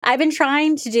I've been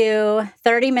trying to do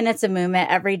 30 minutes of movement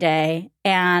every day.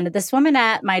 And this woman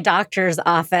at my doctor's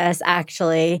office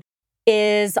actually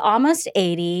is almost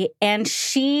 80. And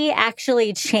she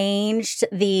actually changed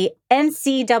the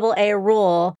NCAA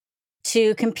rule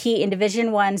to compete in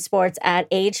Division One sports at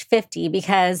age 50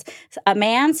 because a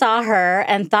man saw her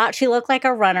and thought she looked like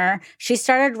a runner. She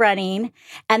started running,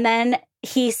 and then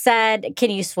he said,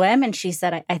 "Can you swim?" And she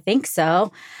said, I think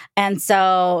so. And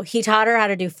so he taught her how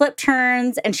to do flip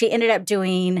turns, and she ended up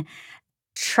doing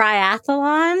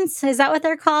triathlons. Is that what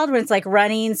they're called? When it's like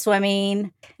running,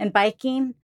 swimming, and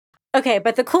biking? Okay,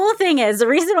 but the cool thing is, the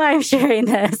reason why I'm sharing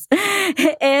this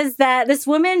is that this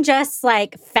woman just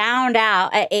like found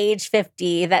out at age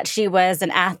 50 that she was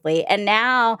an athlete. And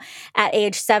now at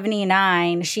age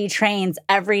 79, she trains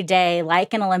every day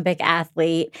like an Olympic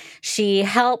athlete. She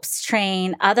helps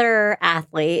train other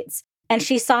athletes. And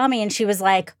she saw me and she was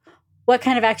like, "What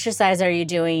kind of exercise are you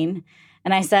doing?"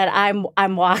 And I said,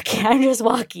 I'm walking. I'm just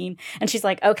walking. And she's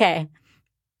like, "Okay,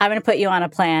 I'm going to put you on a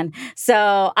plan."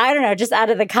 So I don't know, just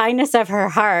out of the kindness of her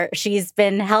heart, she's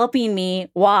been helping me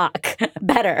walk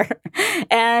better.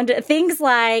 And things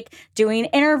like doing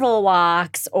interval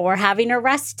walks or having a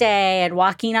rest day and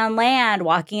walking on land,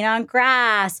 walking on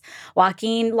grass,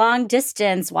 walking long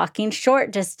distance, walking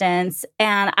short distance.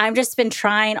 And I've just been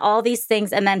trying all these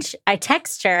things. And then I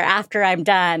text her after I'm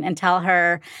done and tell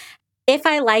her if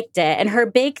I liked it. And her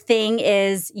big thing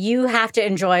is you have to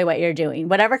enjoy what you're doing.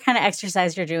 Whatever kind of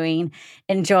exercise you're doing,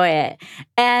 enjoy it.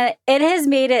 And it has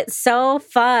made it so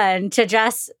fun to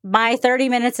just, my 30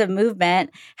 minutes of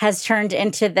movement has turned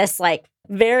into this like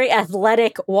very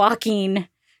athletic walking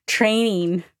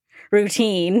training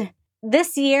routine.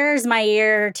 This year is my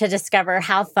year to discover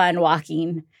how fun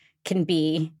walking can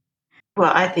be.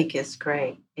 Well, I think it's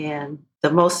great. And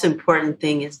the most important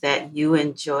thing is that you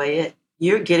enjoy it.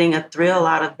 You're getting a thrill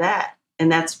out of that.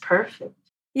 And that's perfect.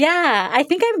 Yeah, I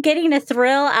think I'm getting a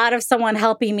thrill out of someone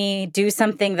helping me do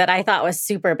something that I thought was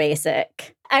super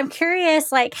basic. I'm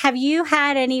curious, like, have you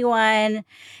had anyone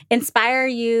inspire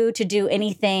you to do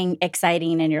anything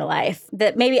exciting in your life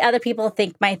that maybe other people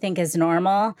might think is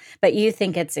normal, but you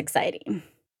think it's exciting?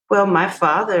 Well, my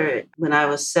father, when I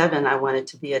was 7, I wanted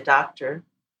to be a doctor.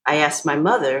 I asked my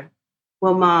mother,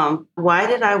 "Well, Mom, why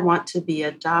did I want to be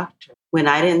a doctor when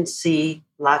I didn't see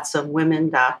lots of women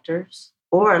doctors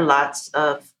or lots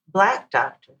of Black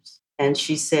doctors?" And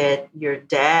she said, "Your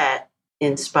dad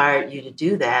inspired you to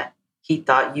do that. He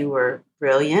thought you were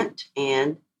brilliant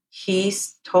and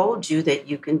told you that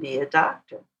you can be a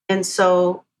doctor." And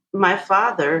so my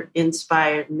father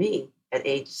inspired me at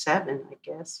age 7, I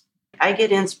guess. I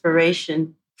get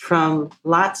inspiration from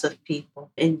lots of people.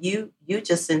 And you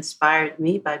just inspired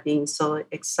me by being so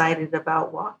excited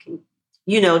about walking.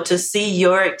 To see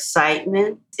your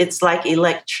excitement, it's like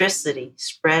electricity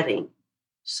spreading.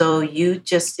 So you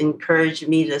just encouraged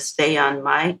me to stay on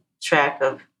my track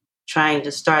of trying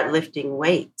to start lifting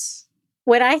weights.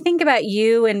 When I think about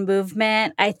you and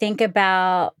movement, I think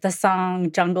about the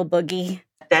song Jungle Boogie.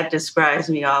 That describes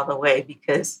me all the way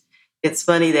because it's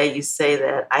funny that you say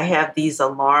that. I have these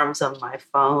alarms on my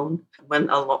phone. When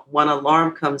one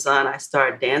alarm comes on, I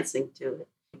start dancing to it.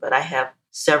 But I have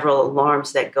several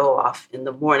alarms that go off in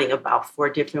the morning, about 4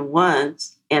 different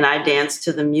ones, and I dance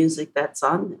to the music that's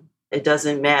on them. It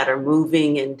doesn't matter,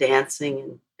 moving and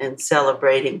dancing and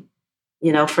celebrating,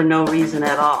 for no reason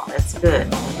at all. That's good.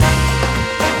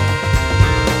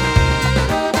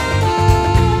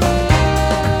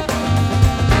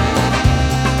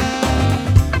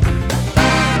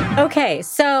 Okay,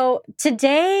 so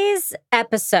today's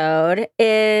episode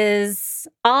is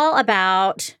all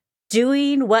about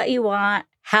doing what you want,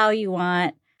 how you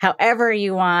want, however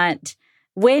you want,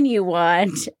 when you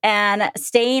want, and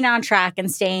staying on track and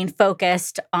staying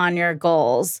focused on your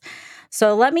goals.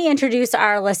 So let me introduce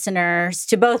our listeners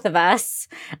to both of us.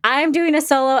 I'm doing a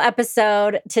solo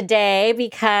episode today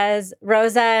because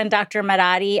Rosa and Dr.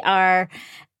 Marati are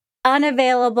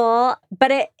unavailable,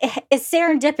 but it's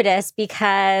serendipitous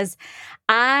because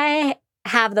I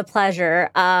have the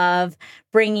pleasure of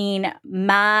bringing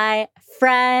my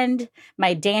friend,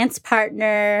 my dance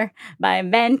partner, my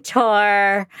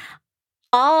mentor,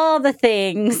 all the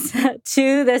things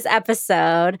to this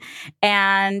episode.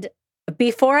 And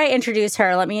before I introduce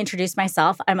her, let me introduce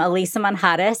myself. I'm Elisa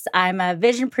Manjares. I'm a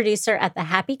vision producer at the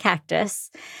Happy Cactus.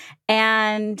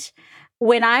 And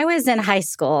when I was in high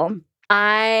school,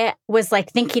 I was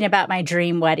like thinking about my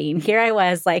dream wedding. Here I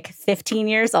was like 15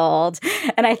 years old,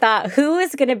 and I thought, who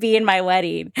is going to be in my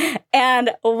wedding? And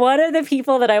one of the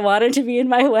people that I wanted to be in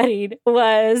my wedding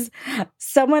was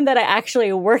someone that I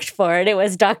actually worked for. And it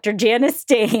was Dr. Janice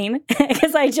Stain,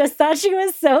 because I just thought she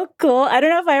was so cool. I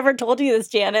don't know if I ever told you this,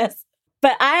 Janice.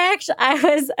 But I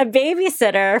was a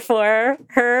babysitter for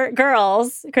her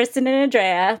girls, Kristen and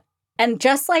Andrea. And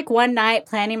just like one night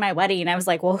planning my wedding, I was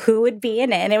like, well, who would be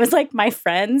in it? And it was like my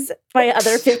friends, my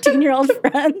other 15-year-old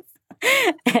friends,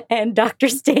 and Dr.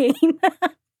 Stain.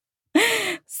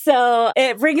 So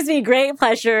it brings me great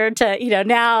pleasure to,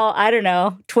 now, I don't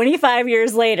know, 25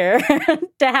 years later,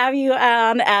 to have you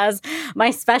on as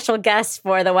my special guest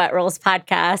for the What Rules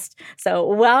podcast. So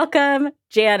welcome,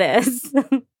 Janice.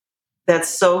 That's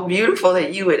so beautiful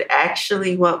that you would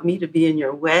actually want me to be in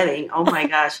your wedding. Oh my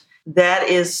gosh, that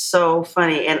is so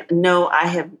funny. And no, I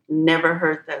have never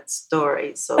heard that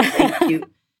story. So thank you.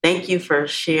 Thank you for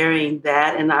sharing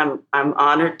that. And I'm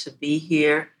honored to be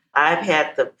here. I've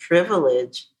had the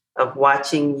privilege of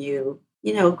watching you,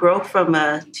 grow from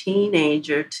a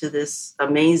teenager to this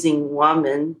amazing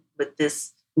woman with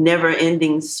this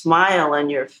never-ending smile on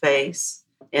your face.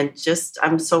 And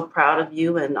I'm so proud of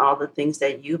you and all the things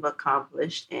that you've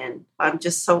accomplished. And I'm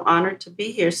just so honored to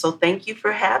be here. So thank you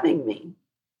for having me.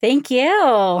 Thank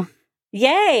you.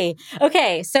 Yay.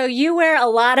 Okay. So you wear a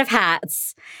lot of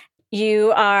hats.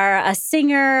 You are a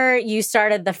singer. You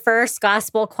started the first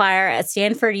gospel choir at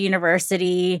Stanford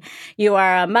University. You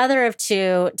are a mother of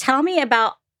two. Tell me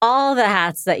about all the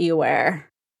hats that you wear.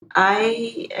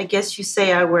 I guess you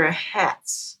say I wear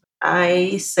hats.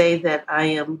 I say that I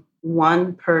am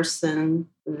one person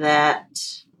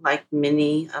that, like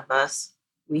many of us,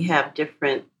 we have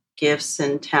different gifts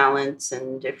and talents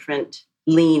and different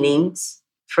leanings.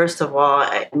 First of all,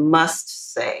 I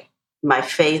must say my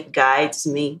faith guides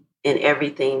me in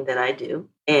everything that I do.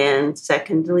 And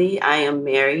secondly, I am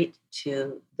married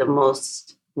to the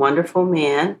most wonderful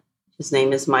man. His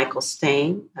name is Michael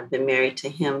Stain. I've been married to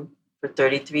him for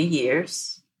 33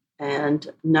 years. And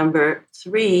number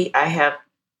three, I have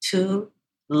two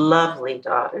lovely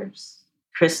daughters,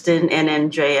 Kristen and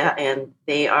Andrea, and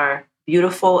they are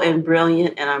beautiful and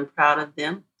brilliant, and I'm proud of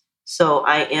them. So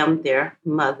I am their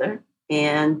mother,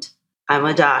 and I'm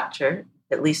a doctor.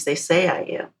 At least they say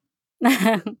I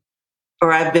am.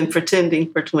 Or I've been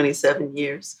pretending for 27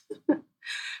 years.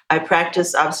 I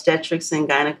practice obstetrics and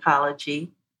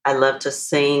gynecology. I love to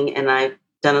sing, and I've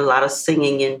done a lot of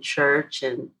singing in church.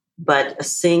 But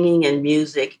singing and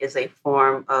music is a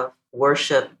form of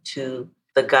worship to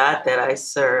the God that I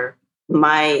serve.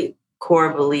 My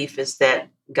core belief is that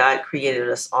God created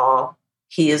us all.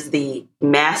 He is the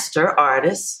master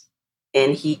artist,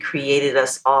 and he created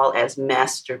us all as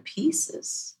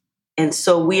masterpieces. And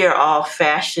so we are all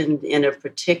fashioned in a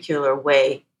particular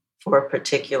way for a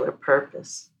particular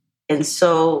purpose. And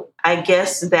so I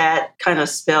guess that kind of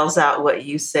spells out what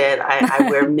you said. I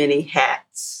wear many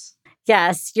hats.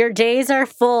 Yes, your days are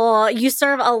full. You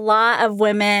serve a lot of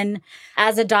women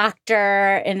as a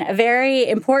doctor in a very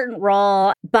important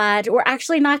role, but we're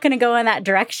actually not going to go in that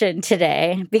direction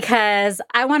today because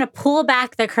I want to pull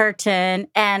back the curtain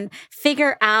and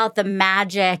figure out the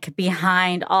magic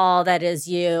behind all that is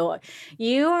you.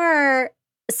 You are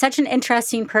such an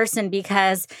interesting person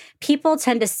because people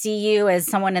tend to see you as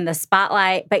someone in the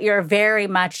spotlight, but you're very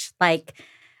much like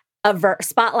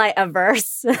spotlight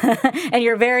averse and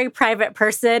you're a very private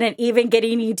person, and even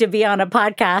getting you to be on a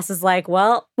podcast is like,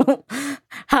 well,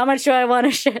 how much do I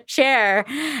want to share?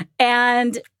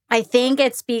 And I think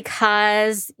it's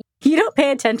because you don't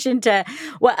pay attention to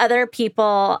what other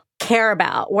people care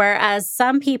about, whereas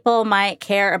some people might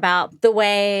care about the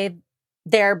way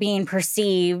they're being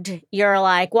perceived. You're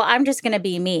like, well, I'm just going to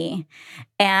be me.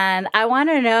 And I want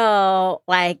to know,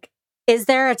 like, is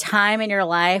there a time in your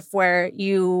life where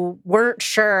you weren't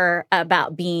sure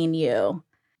about being you?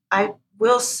 I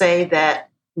will say that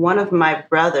one of my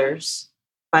brothers,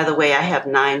 by the way, I have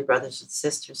 9 brothers and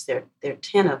sisters. There are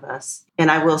 10 of us. And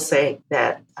I will say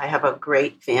that I have a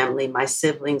great family. My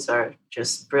siblings are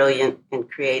just brilliant and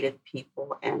creative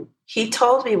people. And he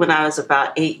told me when I was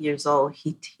about 8 years old,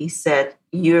 he said,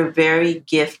 "You're very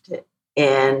gifted."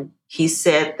 And he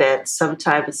said that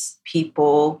sometimes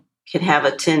people can have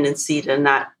a tendency to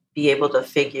not be able to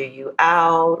figure you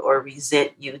out or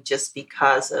resent you just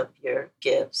because of your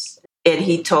gifts. And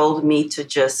he told me to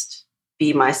just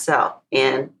be myself.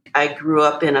 And I grew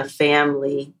up in a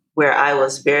family where I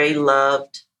was very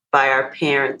loved by our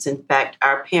parents. In fact,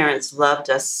 our parents loved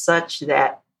us such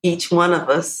that each one of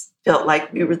us felt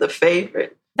like we were the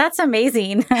favorite. That's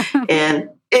amazing. And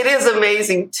It is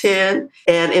amazing, 10.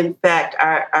 And in fact,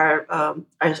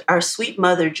 our sweet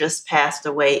mother just passed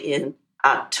away in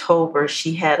October.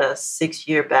 She had a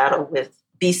 6-year battle with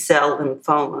B-cell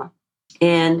lymphoma.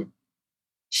 And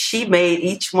she made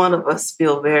each one of us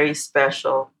feel very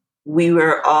special. We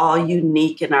were all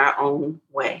unique in our own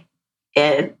way.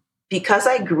 And because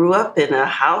I grew up in a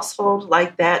household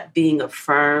like that, being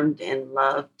affirmed and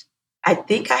loved, I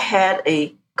think I had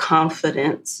a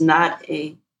confidence,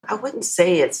 I wouldn't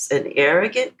say it's an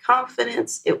arrogant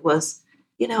confidence. It was,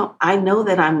 I know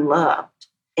that I'm loved.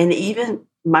 And even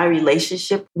my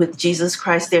relationship with Jesus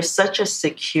Christ, there's such a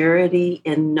security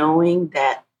in knowing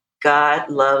that God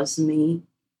loves me.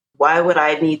 Why would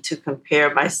I need to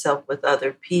compare myself with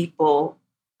other people?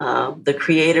 The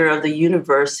creator of the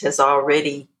universe has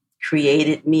already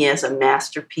created me as a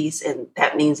masterpiece, and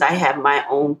that means I have my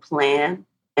own plan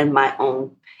and my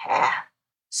own path.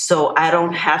 So I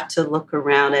don't have to look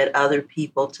around at other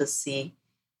people to see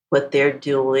what they're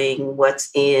doing, what's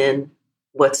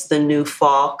the new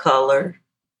fall color.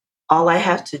 All I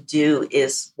have to do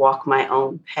is walk my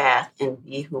own path and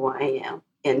be who I am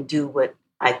and do what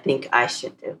I think I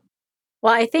should do.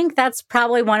 Well, I think that's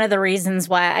probably one of the reasons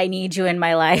why I need you in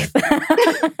my life.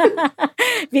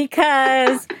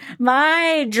 Because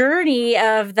my journey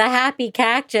of the Happy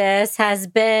Cactus has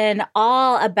been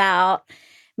all about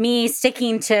me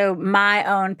sticking to my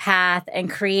own path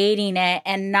and creating it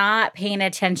and not paying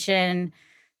attention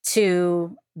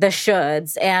to the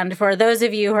shoulds. And for those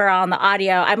of you who are on the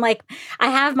audio, I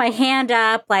have my hand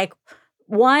up, like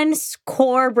one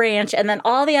core branch and then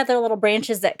all the other little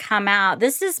branches that come out.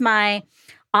 This is my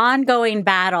ongoing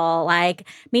battle, like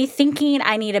me thinking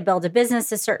I need to build a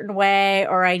business a certain way,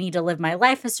 or I need to live my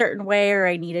life a certain way, or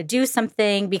I need to do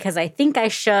something because I think I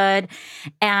should.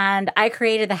 And I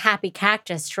created the Happy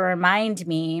Cactus to remind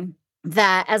me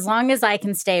that as long as I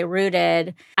can stay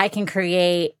rooted, I can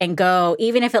create and go,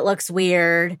 even if it looks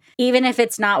weird, even if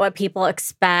it's not what people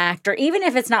expect, or even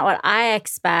if it's not what I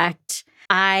expect,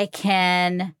 I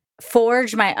can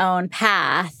forge my own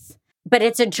path. But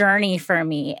it's a journey for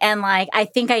me. And I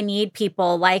think I need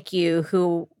people like you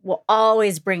who will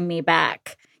always bring me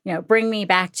back, bring me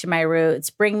back to my roots,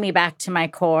 bring me back to my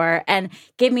core, and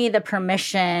give me the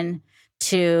permission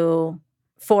to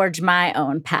forge my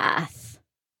own path.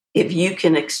 If you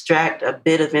can extract a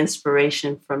bit of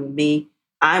inspiration from me,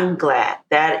 I'm glad.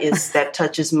 That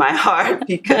touches my heart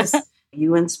because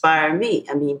you inspire me.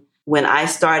 I mean, when I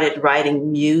started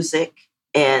writing music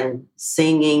and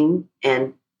singing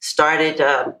and started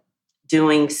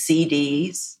doing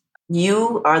CDs,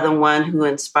 you are the one who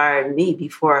inspired me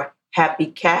before Happy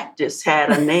Cactus had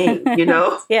a name,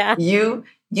 Yeah. You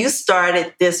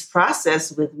started this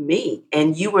process with me,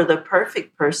 and you were the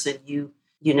perfect person. You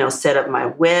set up my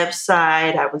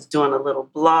website. I was doing a little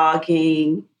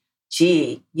blogging.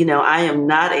 I am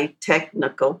not a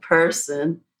technical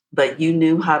person, but you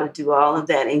knew how to do all of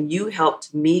that, and you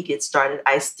helped me get started.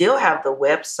 I still have the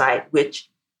website, which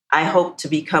I hope to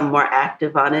become more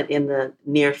active on it in the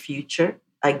near future,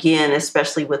 again,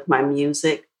 especially with my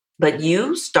music. But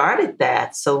you started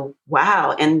that. So,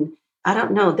 wow. And I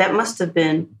don't know, that must have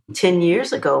been 10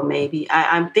 years ago, maybe.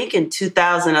 I'm thinking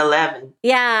 2011.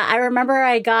 Yeah, I remember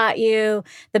I got you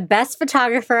the best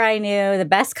photographer I knew, the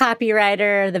best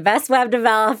copywriter, the best web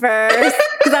developers.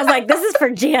 Because I was like, this is for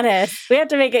Janice. We have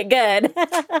to make it good.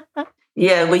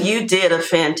 Yeah, well, you did a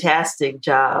fantastic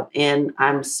job, and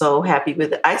I'm so happy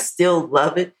with it. I still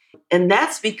love it. And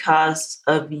that's because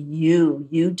of you.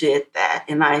 You did that.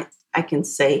 And I can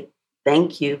say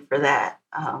thank you for that.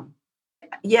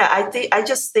 I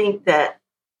just think that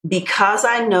because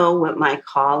I know what my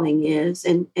calling is,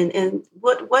 and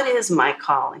what is my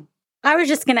calling? I was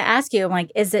just going to ask you, I'm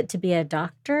like, is it to be a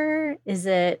doctor?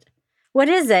 What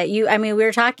is it? We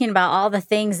were talking about all the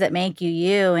things that make you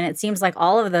you, and it seems like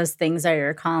all of those things are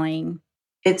your calling.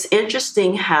 It's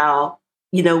interesting how,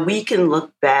 we can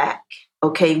look back.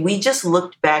 Okay, we just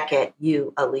looked back at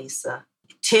you, Alisa.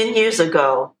 10 years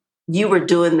ago, you were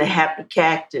doing the Happy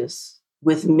Cactus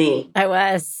with me. I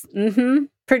was.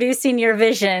 Producing your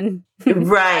vision.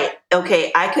 Right.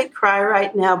 Okay, I could cry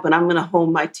right now, but I'm going to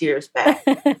hold my tears back.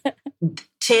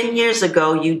 10 years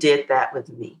ago, you did that with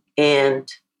me.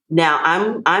 And now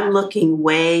I'm looking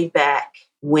way back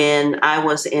when I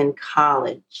was in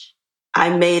college.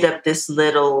 I made up this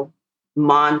little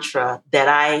mantra that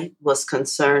I was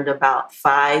concerned about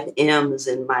 5 M's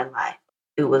in my life.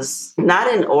 It was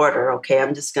not in order, okay?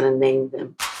 I'm just going to name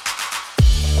them.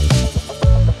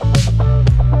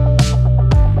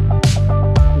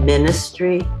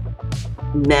 Ministry,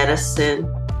 medicine,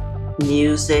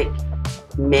 music,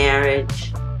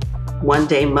 marriage, one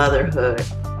day motherhood,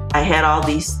 I had all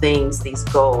these things, these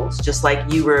goals, just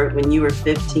like you were when you were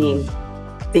 15,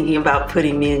 thinking about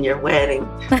putting me in your wedding.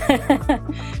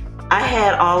 I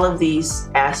had all of these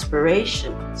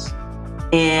aspirations.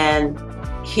 And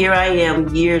here I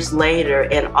am years later,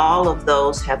 and all of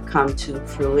those have come to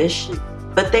fruition.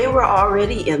 But they were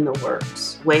already in the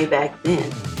works way back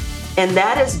then. And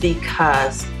that is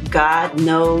because God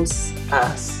knows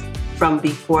us from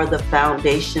before the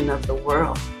foundation of the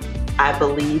world. I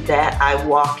believe that. I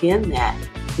walk in that,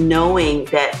 knowing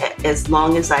that as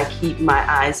long as I keep my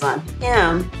eyes on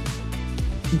Him,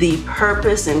 the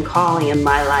purpose and calling in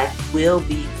my life will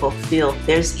be fulfilled.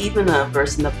 There's even a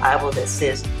verse in the Bible that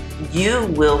says, you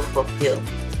will fulfill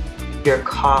your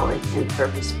calling and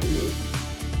purpose for me.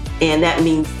 And that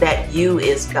means that you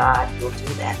is God will do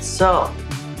that. So,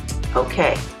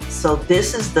 okay, so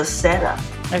this is the setup.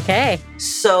 Okay.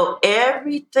 So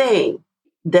everything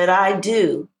that I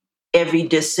do, every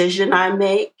decision I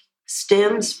make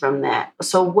stems from that.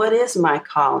 So what is my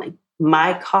calling?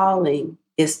 My calling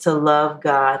is to love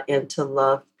God and to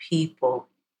love people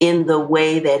in the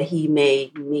way that He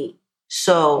made me.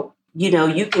 So,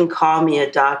 you can call me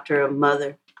a doctor, a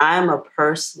mother. I'm a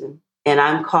person, and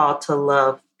I'm called to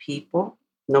love people,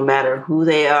 no matter who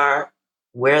they are,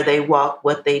 where they walk,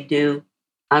 what they do.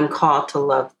 I'm called to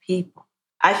love people.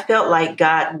 I felt like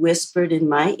God whispered in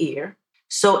my ear.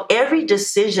 So every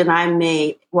decision I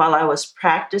made while I was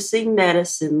practicing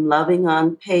medicine, loving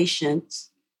on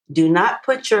patients, do not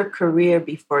put your career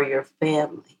before your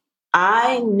family.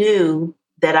 I knew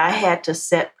that I had to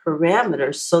set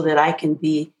parameters so that I can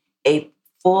be a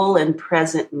full and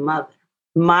present mother.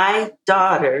 My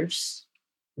daughters,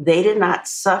 they did not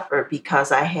suffer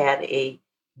because I had a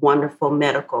wonderful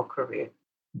medical career.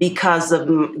 Because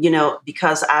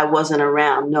I wasn't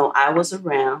around. No, I was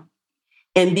around.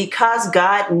 And because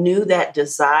God knew that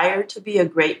desire to be a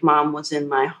great mom was in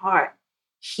my heart,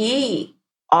 He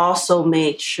also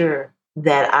made sure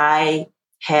that I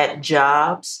had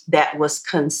jobs that was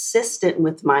consistent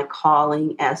with my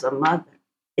calling as a mother.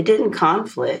 It didn't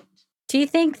conflict. Do you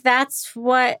think that's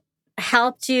what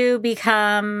helped you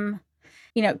become,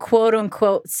 quote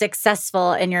unquote,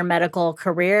 successful in your medical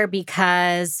career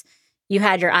because you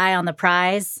had your eye on the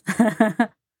prize?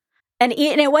 And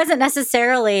it wasn't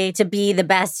necessarily to be the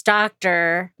best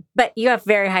doctor, but you have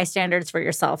very high standards for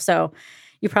yourself. So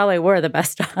you probably were the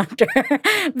best doctor.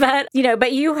 But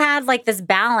you had like this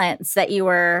balance that you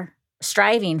were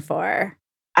striving for.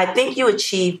 I think you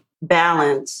achieve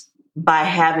balance by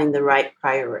having the right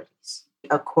priorities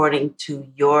according to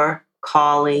your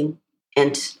calling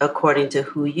and according to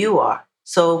who you are.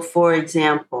 So, for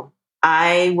example,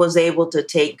 I was able to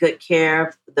take good care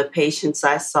of the patients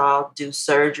I saw, do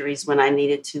surgeries when I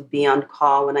needed to, be on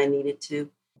call when I needed to.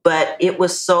 But it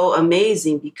was so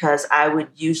amazing because I would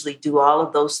usually do all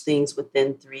of those things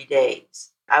within 3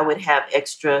 days. I would have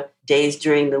extra days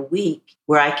during the week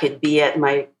where I could be at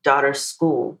my daughter's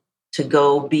school to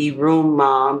go be room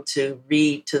mom, to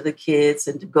read to the kids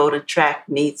and to go to track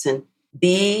meets and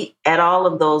be at all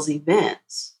of those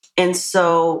events. And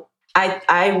so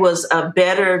I was a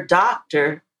better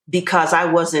doctor because I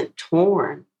wasn't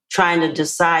torn trying to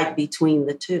decide between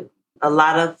the two. A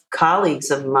lot of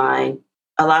colleagues of mine,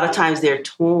 a lot of times they're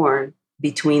torn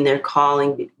between their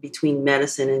calling, between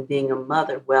medicine and being a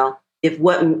mother. Well, if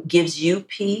what gives you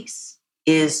peace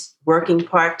is working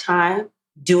part-time,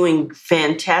 doing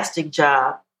fantastic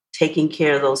job, taking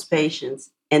care of those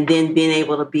patients, and then being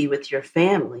able to be with your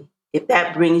family, if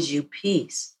that brings you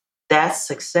peace, that's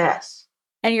success.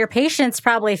 And your patients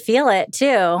probably feel it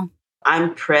too.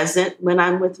 I'm present when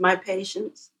I'm with my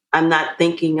patients. I'm not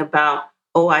thinking about,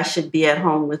 I should be at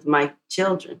home with my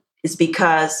children. It's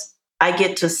because I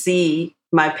get to see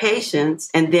my patients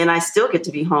and then I still get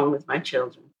to be home with my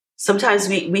children. Sometimes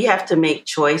we have to make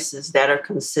choices that are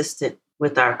consistent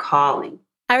with our calling.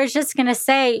 I was just going to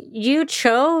say, you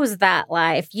chose that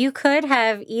life. You could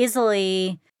have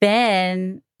easily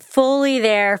been fully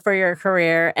there for your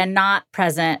career and not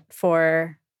present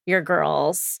for your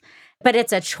girls, but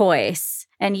it's a choice.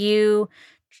 And you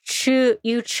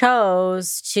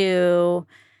chose to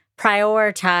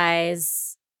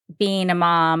prioritize being a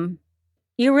mom.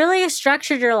 You really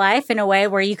structured your life in a way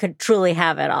where you could truly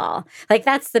have it all. Like,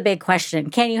 that's the big question.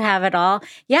 Can you have it all?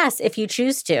 Yes, if you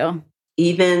choose to.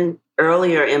 Even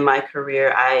earlier in my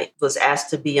career, I was asked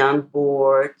to be on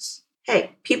boards.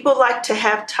 Hey, people like to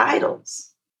have titles.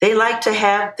 They like to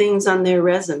have things on their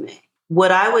resume.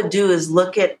 What I would do is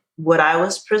look at what I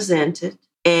was presented.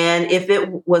 And if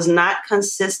it was not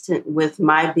consistent with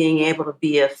my being able to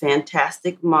be a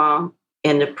fantastic mom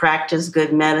and to practice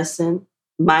good medicine,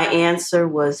 my answer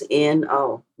was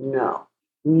no.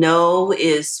 No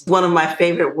is one of my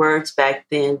favorite words back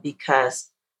then because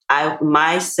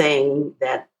my saying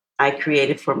that I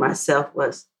created for myself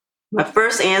was my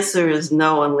first answer is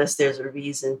no unless there's a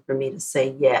reason for me to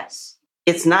say yes.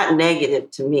 It's not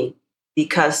negative to me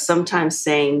because sometimes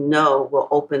saying no will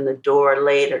open the door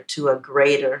later to a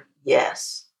greater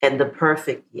yes and the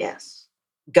perfect yes.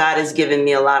 God has given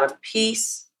me a lot of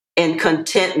peace and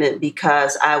contentment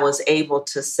because I was able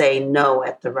to say no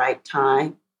at the right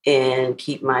time and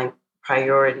keep my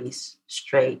priorities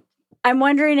straight. I'm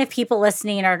wondering if people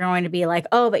listening are going to be like,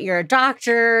 oh, but you're a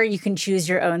doctor. You can choose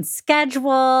your own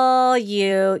schedule.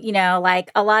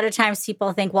 Like a lot of times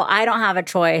people think, well, I don't have a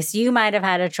choice. You might have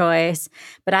had a choice,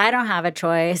 but I don't have a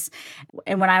choice.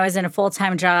 And when I was in a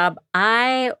full-time job,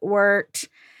 I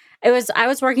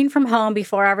was working from home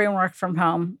before everyone worked from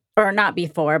home, or not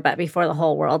before, but before the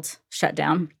whole world shut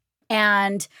down.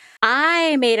 And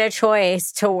I made a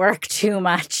choice to work too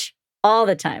much all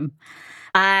the time.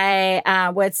 I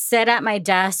would sit at my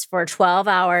desk for 12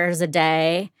 hours a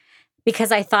day because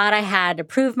I thought I had to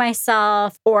prove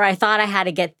myself or I thought I had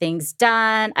to get things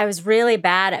done. I was really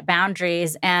bad at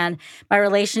boundaries and my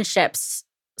relationships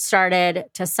started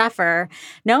to suffer.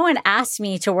 No one asked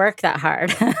me to work that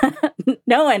hard.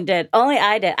 No one did. Only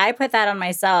I did. I put that on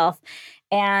myself.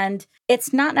 And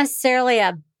it's not necessarily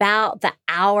about the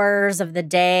hours of the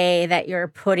day that you're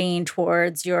putting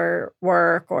towards your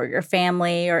work or your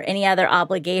family or any other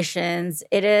obligations.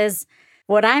 It is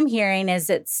what I'm hearing is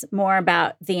it's more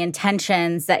about the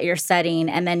intentions that you're setting,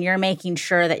 and then you're making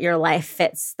sure that your life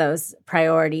fits those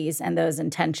priorities and those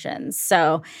intentions.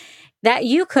 So that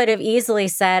you could have easily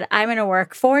said, I'm going to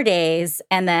work 4 days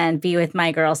and then be with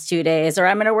my girls 2 days, or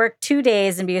I'm going to work 2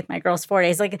 days and be with my girls 4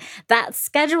 days. Like that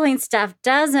scheduling stuff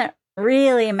doesn't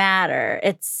really matter.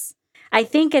 I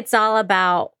think it's all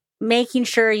about making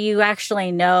sure you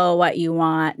actually know what you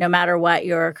want, no matter what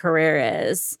your career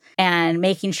is, and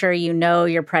making sure you know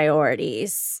your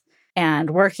priorities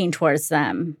and working towards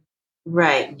them.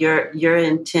 Right. Your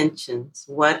intentions.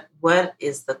 What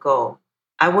is the goal?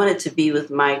 I wanted to be with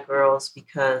my girls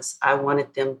because I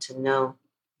wanted them to know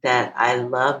that I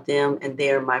love them and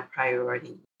they are my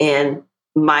priority. And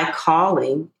my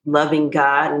calling, loving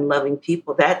God and loving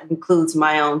people, that includes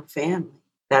my own family.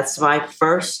 That's my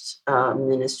first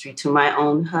ministry to my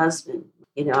own husband.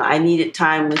 I needed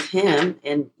time with him.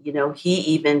 And, he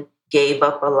even gave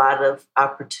up a lot of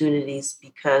opportunities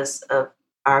because of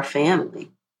our family.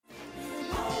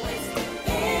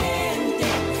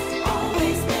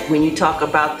 When you talk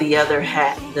about the other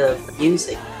hat, the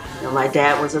music, my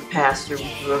dad was a pastor. We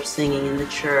grew up singing in the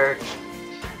church.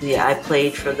 I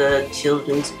played for the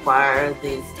children's choir,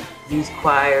 the youth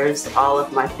choirs. All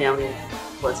of my family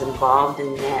was involved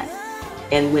in that.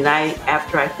 And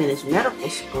after I finished medical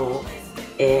school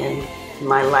and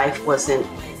my life wasn't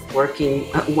working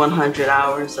 100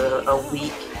 hours a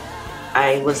week,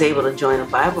 I was able to join a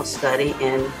Bible study.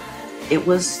 And it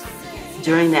was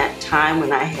during that time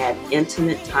when I had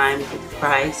intimate time with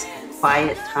Christ,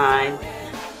 quiet time,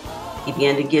 he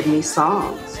began to give me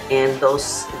songs. And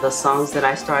the songs that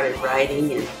I started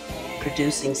writing and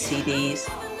producing CDs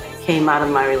came out of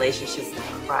my relationship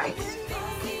with Christ.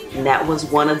 And that was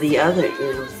one of the other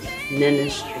ends,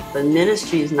 ministry. But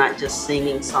ministry is not just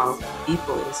singing songs to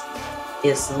people.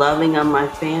 It's loving on my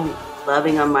family,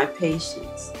 loving on my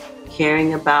patients,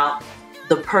 caring about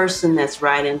the person that's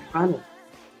right in front of me.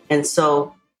 And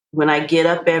so when I get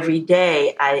up every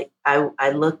day, I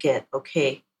look at,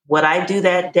 okay, what I do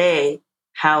that day,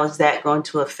 how is that going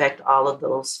to affect all of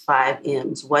those 5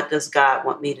 M's? What does God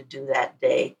want me to do that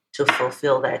day to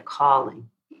fulfill that calling?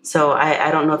 So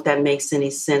I don't know if that makes any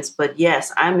sense, but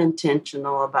yes, I'm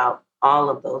intentional about all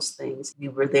of those things. We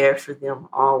were there for them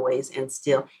always and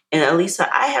still. And Elisa,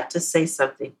 I have to say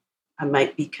something. I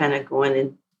might be kind of going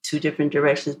in 2 different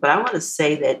directions, but I want to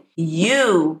say that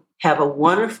you have a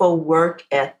wonderful work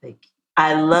ethic.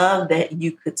 I love that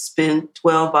you could spend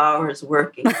 12 hours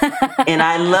working. And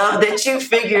I love that you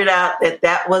figured out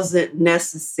that wasn't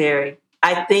necessary.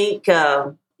 I think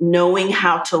knowing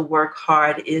how to work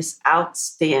hard is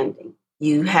outstanding.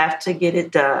 You have to get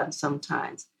it done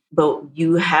sometimes, but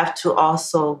you have to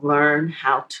also learn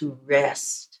how to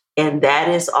rest. And that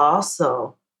is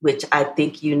also, which I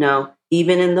think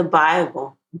even in the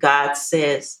Bible, God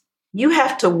says, you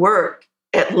have to work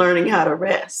at learning how to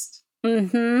rest.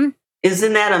 Mm-hmm.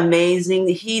 Isn't that amazing?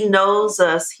 He knows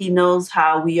us. He knows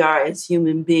how we are as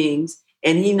human beings.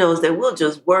 And he knows that we'll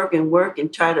just work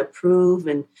and try to prove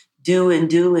and do and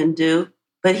do and do.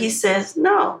 But he says,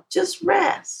 no, just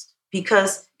rest.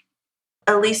 Because,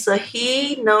 Elisa,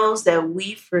 he knows that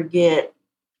we forget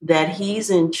that he's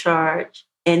in charge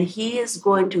and he is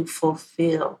going to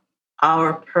fulfill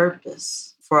our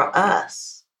purpose for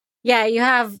us. Yeah, you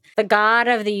have the God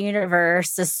of the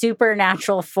universe, a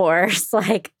supernatural force,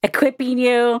 like equipping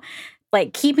you,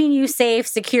 like keeping you safe,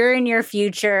 securing your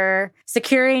future,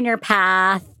 securing your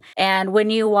path. And when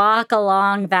you walk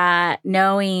along that,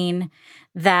 knowing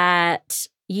that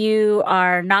you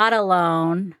are not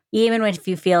alone, even if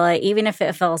you feel it, even if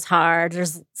it feels hard,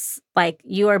 there's like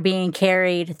you are being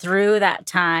carried through that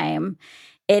time.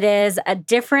 It is a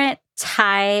different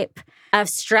type of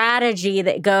strategy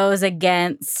that goes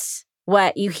against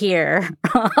what you hear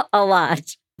a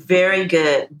lot. Very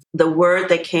good. The word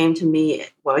that came to me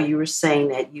while you were saying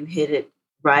that, you hit it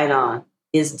right on,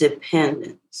 is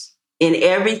dependence. In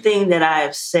everything that I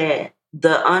have said,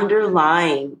 the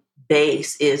underlying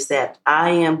base is that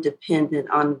I am dependent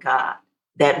on God.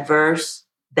 That verse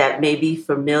that may be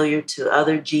familiar to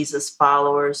other Jesus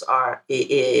followers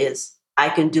is, I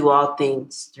can do all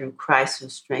things through Christ who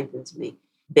strengthens me.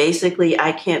 Basically,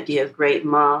 I can't be a great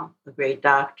mom, a great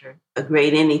doctor, a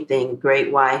great anything, a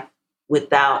great wife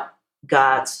without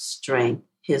God's strength,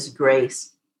 his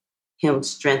grace, him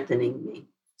strengthening me.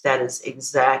 That is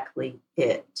exactly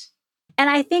it. And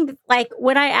I think, like,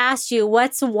 when I asked you,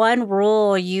 what's one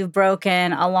rule you've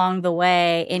broken along the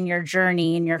way in your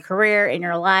journey, in your career, in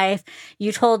your life,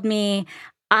 you told me,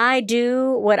 I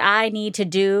do what I need to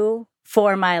do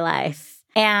for my life.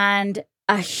 And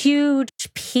a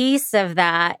huge piece of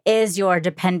that is your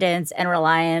dependence and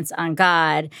reliance on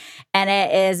God. And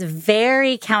it is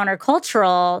very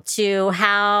countercultural to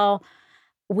how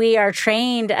we are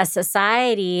trained as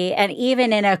society, and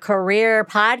even in a career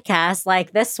podcast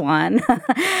like this one,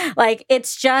 like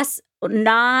it's just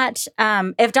not,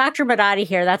 if Dr. Madadi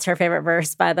here, that's her favorite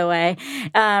verse, by the way,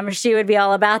 she would be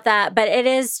all about that. But it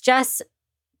is just,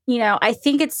 I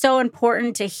think it's so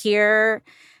important to hear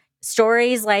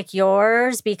stories like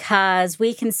yours, because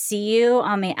we can see you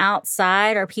on the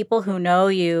outside, or people who know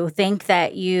you think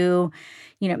that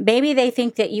maybe they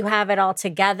think that you have it all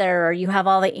together, or you have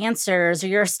all the answers, or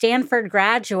you're a Stanford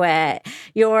graduate,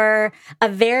 you're a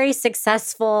very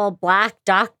successful Black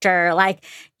doctor. Like,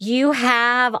 you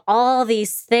have all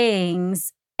these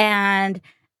things. And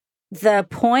the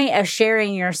point of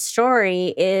sharing your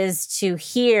story is to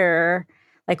hear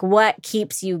like what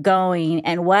keeps you going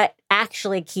and what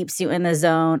actually keeps you in the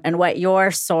zone and what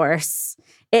your source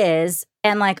is.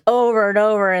 And like over and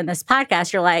over in this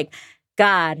podcast, you're like,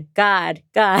 God, God,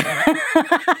 God.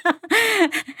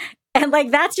 And like,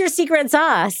 that's your secret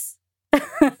sauce.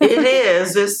 It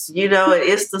is. It's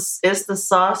the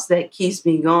sauce that keeps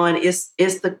me going.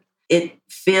 It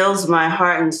fills my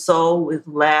heart and soul with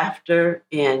laughter.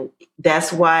 And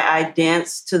that's why I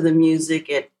dance to the music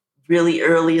at really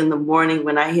early in the morning.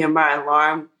 When I hear my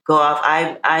alarm go off,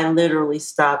 I literally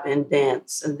stop and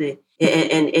dance. It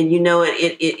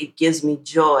gives me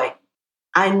joy.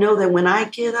 I know that when I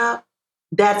get up,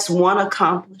 that's one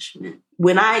accomplishment.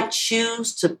 When I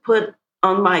choose to put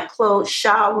on my clothes,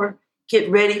 shower, get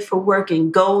ready for work,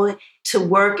 and go to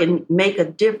work and make a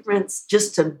difference,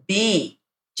 just to be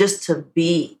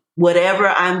whatever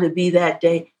I'm to be that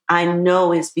day, I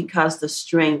know it's because the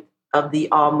strength of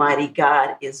the Almighty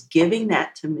God is giving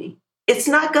that to me. It's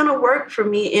not going to work for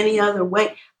me any other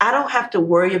way. I don't have to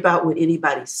worry about what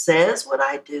anybody says what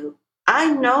I do.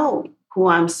 I know who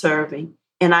I'm serving,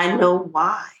 and I know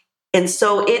why. And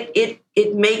so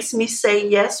it makes me say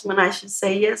yes when I should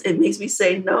say yes. It makes me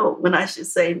say no when I should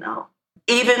say no.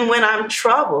 Even when I'm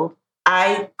troubled,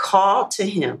 I call to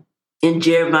him. And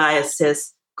Jeremiah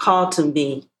says, call to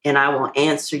me and I will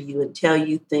answer you and tell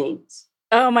you things.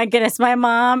 Oh my goodness. My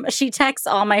mom, she texts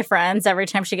all my friends every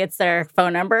time she gets their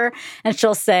phone number, and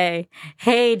she'll say,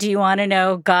 hey, do you want to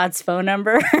know God's phone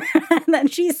number? And then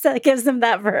she gives them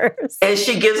that verse. And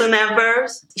she gives them that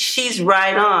verse. She's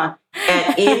right on.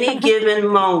 At any given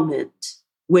moment,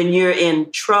 when you're in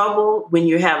trouble, when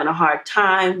you're having a hard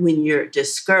time, when you're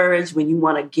discouraged, when you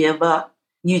want to give up,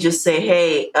 you just say,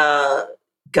 hey,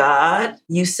 God,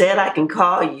 you said I can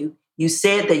call you. You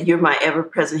said that you're my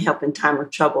ever-present help in time of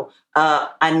trouble.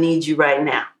 I need you right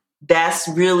now. That's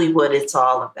really what it's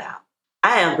all about.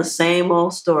 I have the same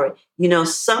old story.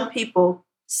 Some people,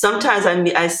 sometimes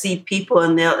I see people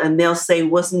and they'll say,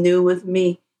 what's new with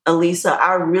me? Elisa,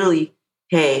 I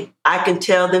can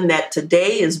tell them that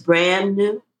today is brand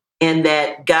new and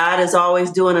that God is always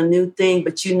doing a new thing.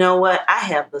 But you know what? I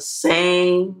have the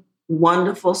same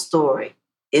wonderful story.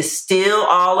 It's still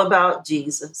all about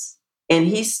Jesus. And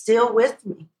he's still with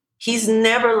me. He's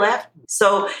never left me.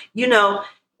 So,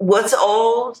 what's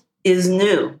old is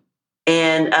new.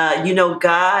 And,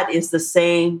 God is the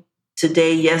same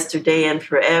today, yesterday, and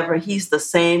forever. He's the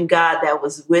same God that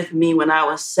was with me when I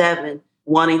was 7,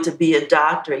 wanting to be a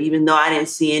doctor, even though I didn't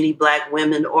see any Black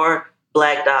women or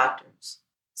Black doctors.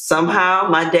 Somehow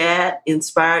my dad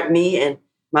inspired me, and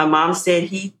my mom said,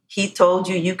 he told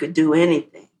you could do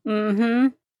anything. Mm-hmm.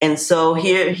 And so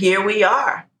here we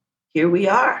are. Here we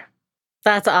are.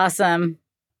 That's awesome.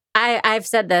 I've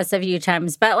said this a few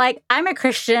times, but like, I'm a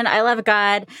Christian. I love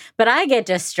God, but I get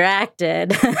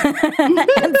distracted.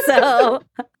 And so,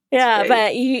 yeah,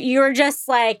 but you're just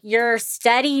like, your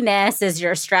steadiness is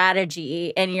your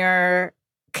strategy and your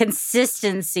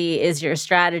consistency is your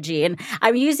strategy. And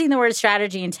I'm using the word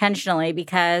strategy intentionally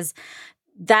because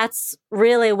that's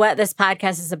really what this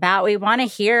podcast is about. We want to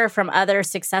hear from other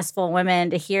successful women,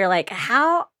 to hear like,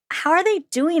 how are they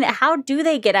doing it? How do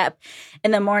they get up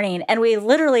in the morning? And we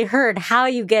literally heard how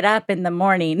you get up in the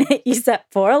morning. You set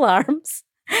 4 alarms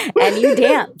and you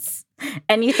dance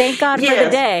and you thank God for the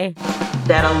day.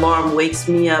 That alarm wakes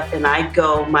me up and I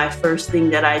go, my first thing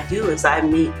that I do is I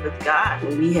meet with God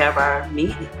and we have our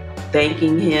meeting,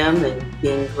 thanking Him and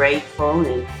being grateful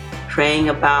and praying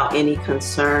about any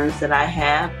concerns that I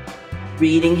have.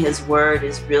 Reading His Word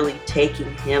is really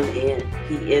taking Him in.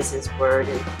 He is His Word.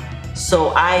 And so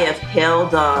I have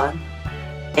held on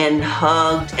and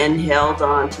hugged and held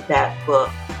on to that book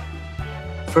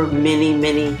for many,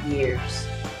 many years.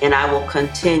 And I will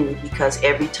continue, because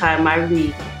every time I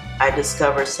read, I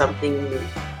discover something new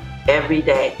every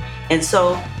day. And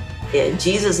so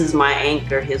Jesus is my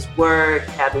anchor. His Word,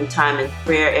 having time in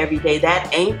prayer every day,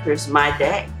 that anchors my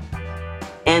day.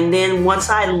 And then once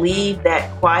I leave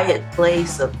that quiet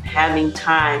place of having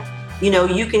time,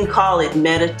 you can call it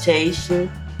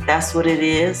meditation. That's what it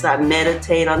is. I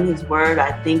meditate on His Word.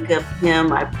 I think of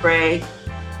Him. I pray.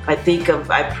 I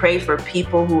pray for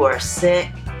people who are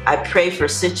sick. I pray for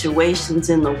situations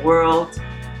in the world,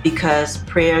 because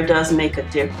prayer does make a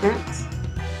difference.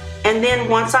 And then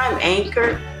once I'm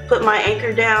anchored, put my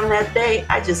anchor down that day,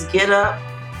 I just get up.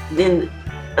 Then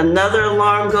another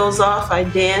alarm goes off, I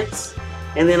dance.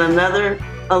 And then another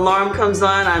alarm comes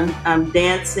on, I'm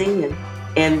dancing,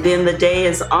 and then the day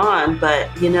is on. But,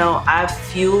 I've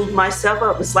fueled myself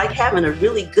up. It's like having a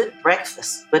really good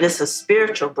breakfast, but it's a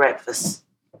spiritual breakfast.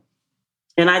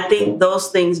 And I think those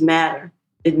things matter.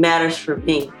 It matters for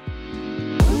me.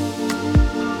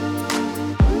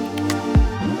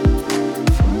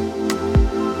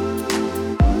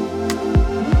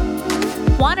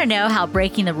 Want to know how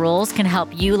Breaking the Rules can help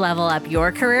you level up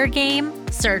your career game?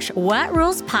 Search What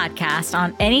Rules Podcast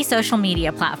on any social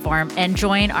media platform and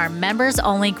join our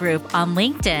members-only group on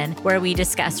LinkedIn, where we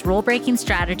discuss rule-breaking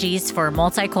strategies for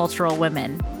multicultural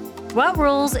women. What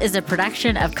Rules is a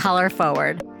production of Color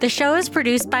Forward. The show is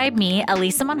produced by me,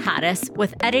 Elisa Monjadas,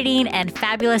 with editing and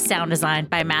fabulous sound design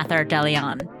by Mathar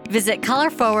DeLeon. Visit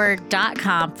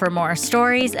colorforward.com for more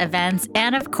stories, events,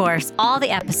 and of course, all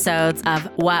the episodes of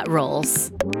What Rules.